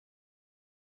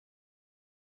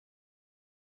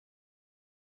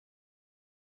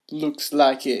Looks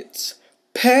like it's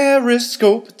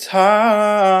Periscope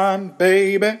time,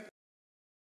 baby.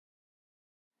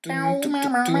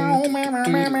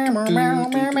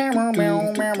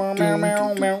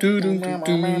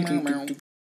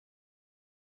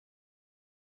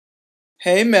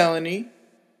 Hey Melanie,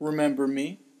 remember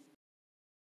me?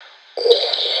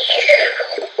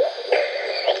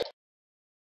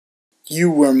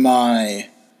 You were my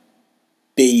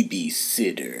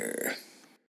babysitter.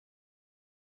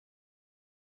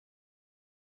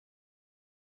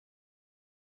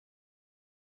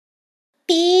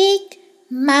 Big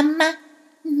Mama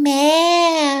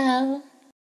Mel.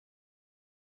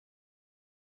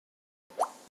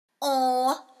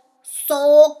 Oh,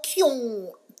 so cute.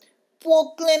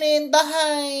 Brooklyn in the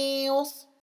house.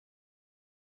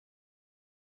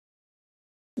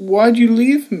 Why'd you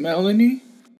leave, Melanie?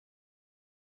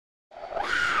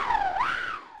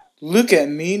 Look at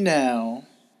me now.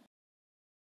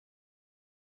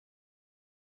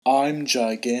 I'm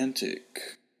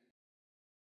gigantic.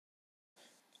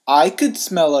 I could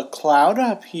smell a cloud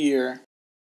up here.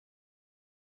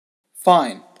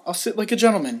 Fine, I'll sit like a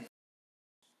gentleman.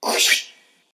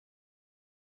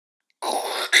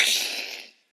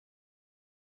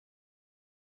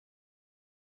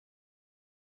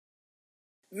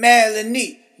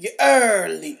 Melanie, you're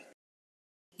early.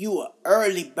 You a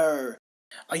early bird.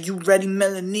 Are you ready,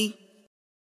 Melanie?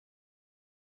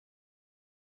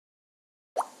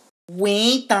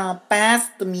 Wait, pass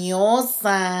the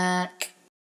music.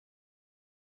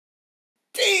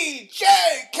 DJ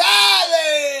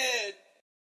Khaled!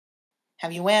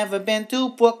 Have you ever been to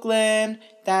Brooklyn?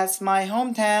 That's my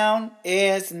hometown.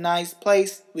 It's a nice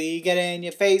place. We get in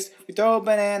your face. We throw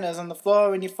bananas on the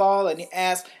floor and you fall and you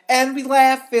ask. And we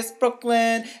laugh, it's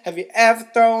Brooklyn. Have you ever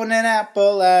thrown an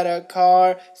apple at a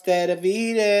car? Instead of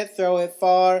eat it, throw it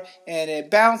far. And it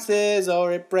bounces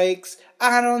or it breaks.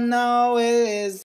 I don't know, it is